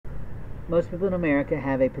Most people in America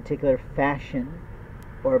have a particular fashion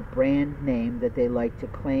or brand name that they like to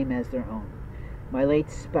claim as their own. My late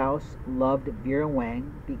spouse loved Vera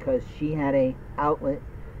Wang because she had a outlet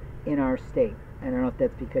in our state. I don't know if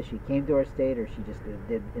that's because she came to our state or she just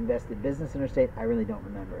did invested business in our state. I really don't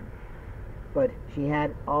remember. But she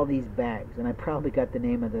had all these bags, and I probably got the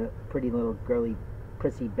name of the pretty little girly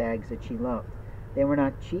prissy bags that she loved. They were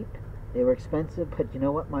not cheap, they were expensive, but you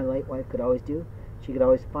know what my late wife could always do? She could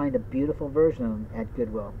always find a beautiful version of them at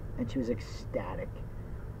Goodwill, and she was ecstatic.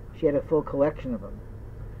 She had a full collection of them.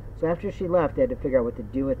 So after she left, I had to figure out what to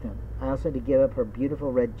do with them. I also had to give up her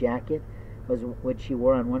beautiful red jacket, which she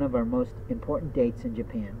wore on one of our most important dates in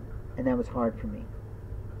Japan, and that was hard for me.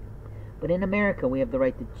 But in America, we have the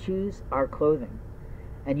right to choose our clothing,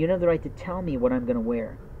 and you have the right to tell me what I'm going to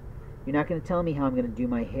wear. You're not going to tell me how I'm going to do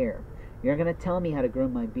my hair. You're not going to tell me how to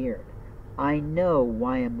groom my beard. I know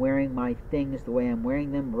why I'm wearing my things the way I'm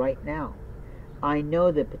wearing them right now. I know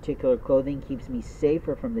that particular clothing keeps me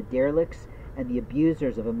safer from the derelicts and the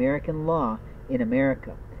abusers of American law in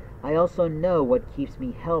America. I also know what keeps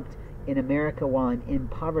me helped in America while I'm in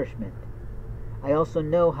impoverishment. I also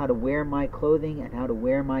know how to wear my clothing and how to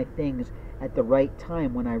wear my things at the right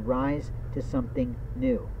time when I rise to something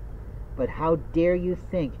new. But how dare you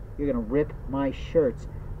think you're going to rip my shirts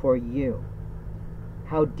for you?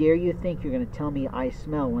 How dare you think you're going to tell me I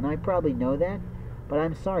smell when I probably know that? But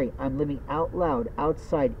I'm sorry, I'm living out loud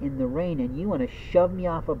outside in the rain, and you want to shove me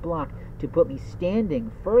off a block to put me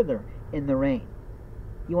standing further in the rain.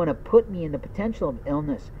 You want to put me in the potential of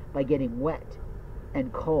illness by getting wet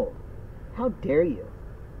and cold. How dare you?